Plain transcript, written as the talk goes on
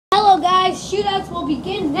shootouts will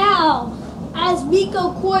begin now, as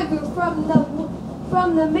Mikko Koivu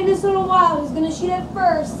from the Minnesota Wild is going to shoot it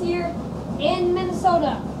first here in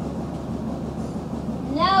Minnesota.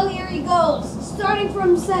 Now here he goes, starting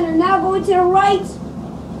from center, now going to the right,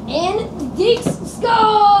 and Dix scores!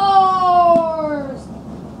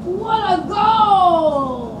 What a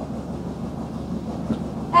goal!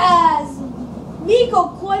 As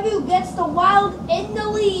Mikko Koivu gets the Wild in the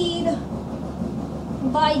lead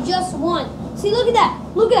by just one. See, look at that.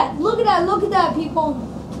 Look at that. Look at that. Look at that, people.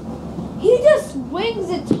 He just swings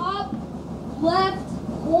the top left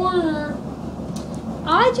corner.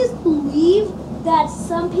 I just believe that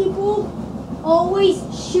some people always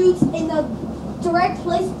shoot in the direct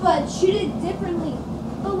place but shoot it differently.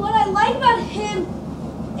 But what I like about him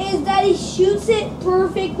is that he shoots it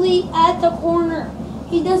perfectly at the corner.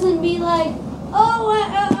 He doesn't be like, oh,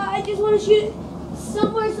 I just want to shoot it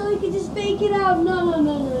somewhere so he can just fake it out. No.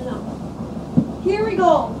 Here we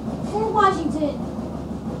go. For Washington,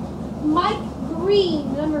 Mike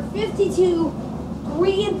Green, number 52,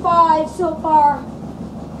 3-5 so far.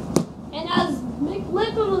 And as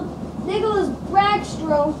Nicholas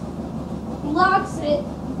Backstrom blocks it,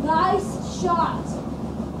 nice shot.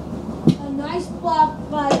 A nice block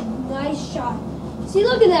by nice shot. See,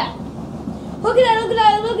 look at that. Look at that, look at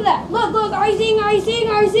that, look at that. Look, are you seeing?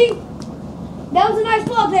 That was a nice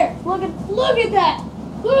block there. Look at that.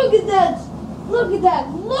 Look at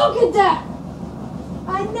that.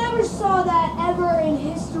 I never saw that ever in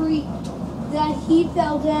history, that he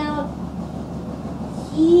fell down.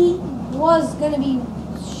 He was going to be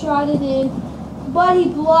shotted in, but he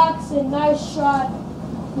blocks a nice shot,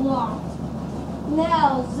 blocked.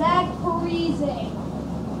 Now, Zach Parise,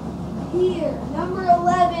 here, number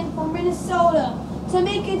 11 for Minnesota, to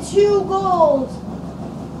make it 2 goals.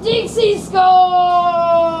 Dixie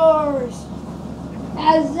scores!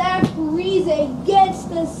 As Zach Parise gets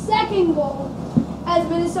the second goal, as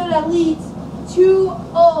Minnesota leads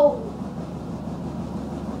 2-0.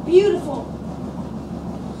 Beautiful.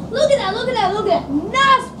 Look at that.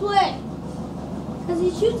 Nice play. Because he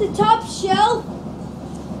shoots the top shelf.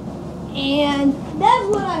 And that's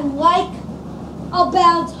what I like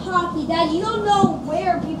about hockey, that you don't know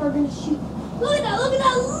where people are going to shoot. Look at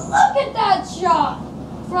that shot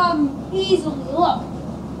from easily.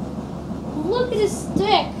 Look at his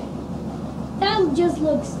stick. That just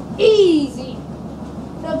looks easy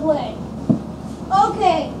to play.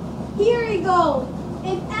 Okay, here we go.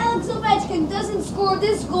 If Alex Ovechkin doesn't score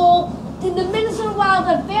this goal, then the Minnesota Wild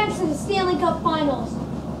advance to the Stanley Cup Finals.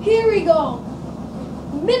 Here we go.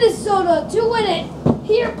 Minnesota to win it.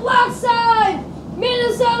 Here, block side.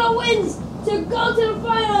 Minnesota wins to go to the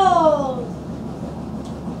finals.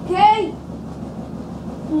 Okay?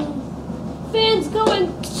 Fans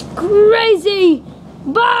going crazy.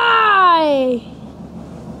 Bye.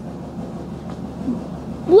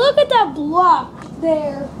 Look at that block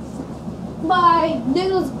there by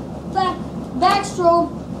Nicholas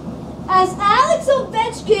Backstrom, as Alex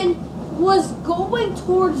Ovechkin was going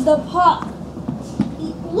towards the puck.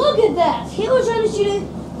 Look at that. He was trying to shoot it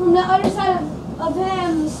from the other side of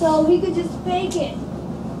him so he could just fake it.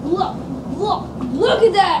 Look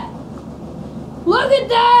at that.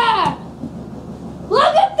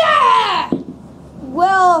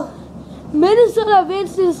 Well, Minnesota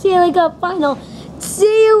advanced to the Stanley Cup Final.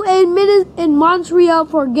 See you in Montreal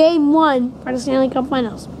for Game 1 for the Stanley Cup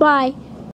Finals. Bye.